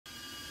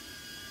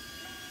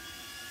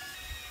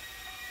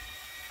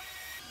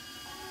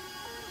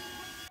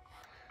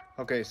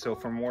Okay, so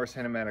for more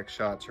cinematic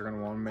shots, you're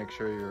gonna wanna make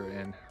sure you're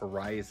in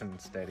horizon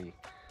steady.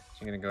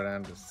 So you're gonna go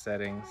down to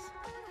settings,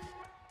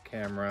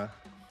 camera,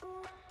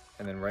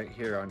 and then right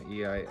here on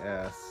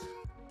EIS,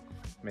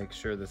 make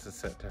sure this is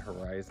set to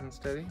horizon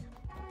steady.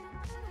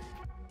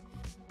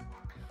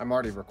 I'm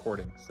already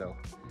recording, so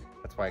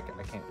that's why I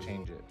can't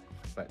change it,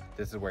 but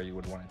this is where you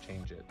would wanna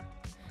change it.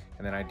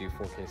 And then I do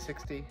 4K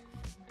 60,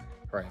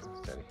 horizon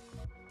steady.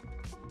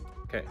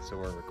 Okay, so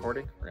we're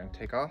recording, we're gonna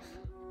take off.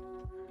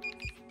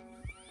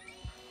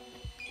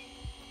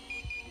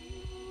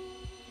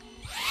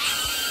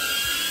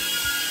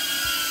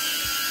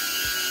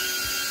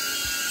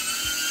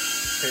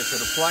 Okay, so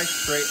to fly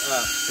straight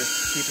up,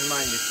 just keep in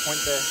mind, you point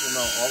the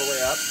remote all the way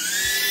up,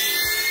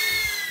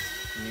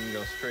 and you can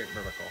go straight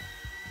vertical.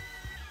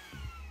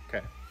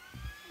 Okay,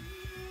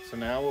 so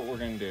now what we're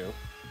gonna do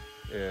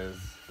is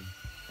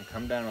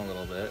come down a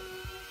little bit.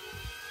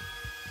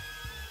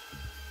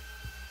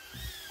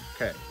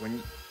 Okay,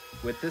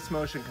 with this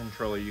motion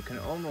controller, you can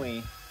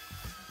only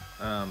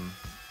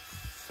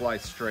fly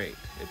straight.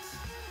 It's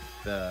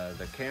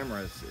the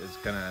camera is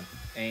gonna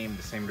aim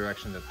the same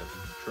direction that the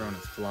drone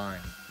is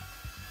flying.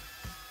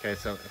 Okay,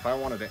 so if I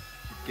wanted to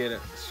get a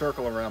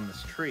circle around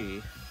this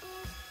tree,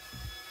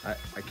 I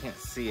can't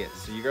see it.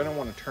 So you're gonna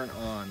want to turn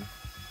on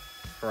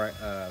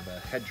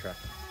the head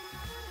tracking.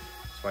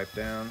 Swipe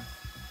down,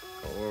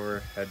 go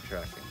over, head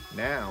tracking.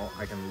 Now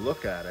I can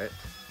look at it.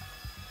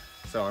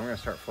 So I'm gonna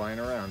start flying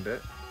around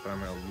it, but I'm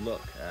gonna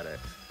look at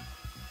it.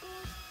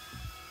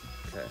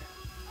 Okay,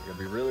 you gotta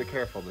be really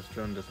careful. This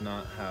drone does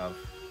not have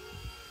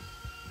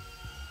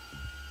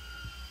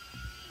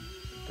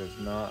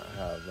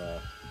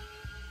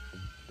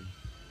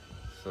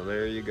so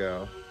there you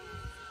go.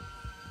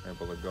 I'm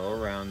able to go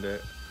around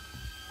it,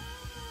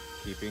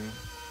 see,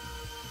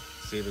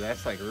 but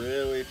that's like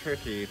really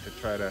tricky to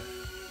try to,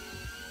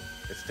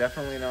 it's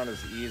definitely not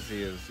as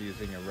easy as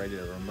using a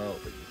regular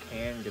remote, but you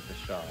can get the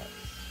shots.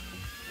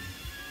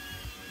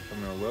 So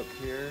I'm gonna look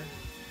here.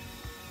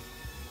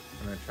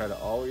 I'm gonna try to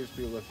always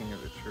be looking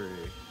at the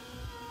tree.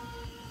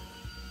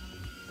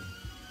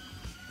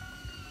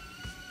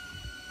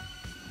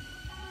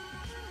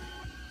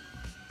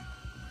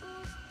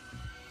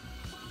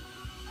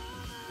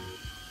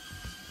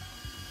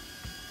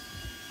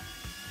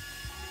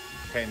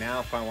 Okay, now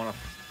if I want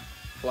to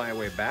fly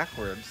away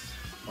backwards,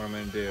 what I'm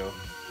going to do,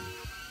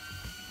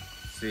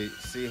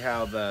 see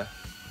how the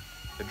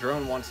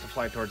drone wants to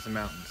fly towards the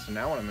mountains. So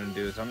now what I'm going to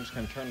do is I'm just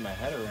going to turn my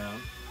head around,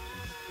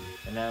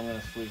 and now I'm going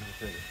to squeeze the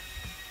trigger.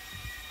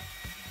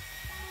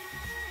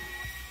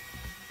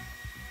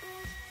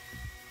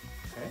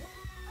 Okay.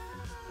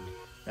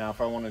 Now if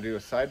I want to do a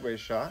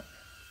sideways shot,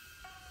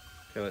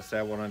 okay, let's say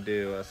I want to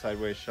do a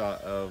sideways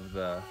shot of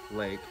the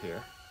lake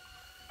here.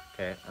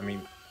 Okay,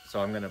 so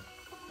I'm going to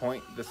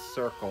point the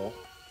circle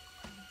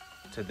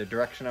to the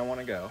direction I want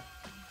to go,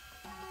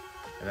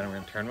 and then I'm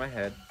going to turn my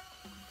head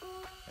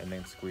and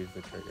then squeeze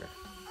the trigger.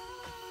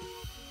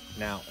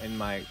 Now in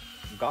my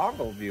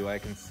goggle view I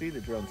can see the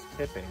drone's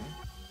tipping,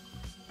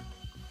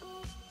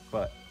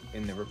 but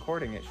in the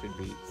recording it should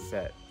be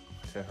set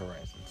to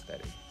horizon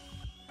steady.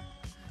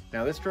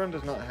 Now this drone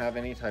does not have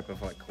any type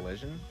of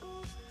collision,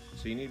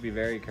 so you need to be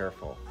very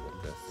careful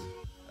with this.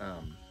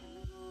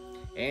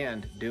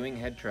 And doing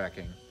head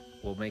tracking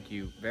will make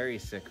you very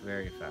sick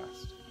very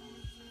fast.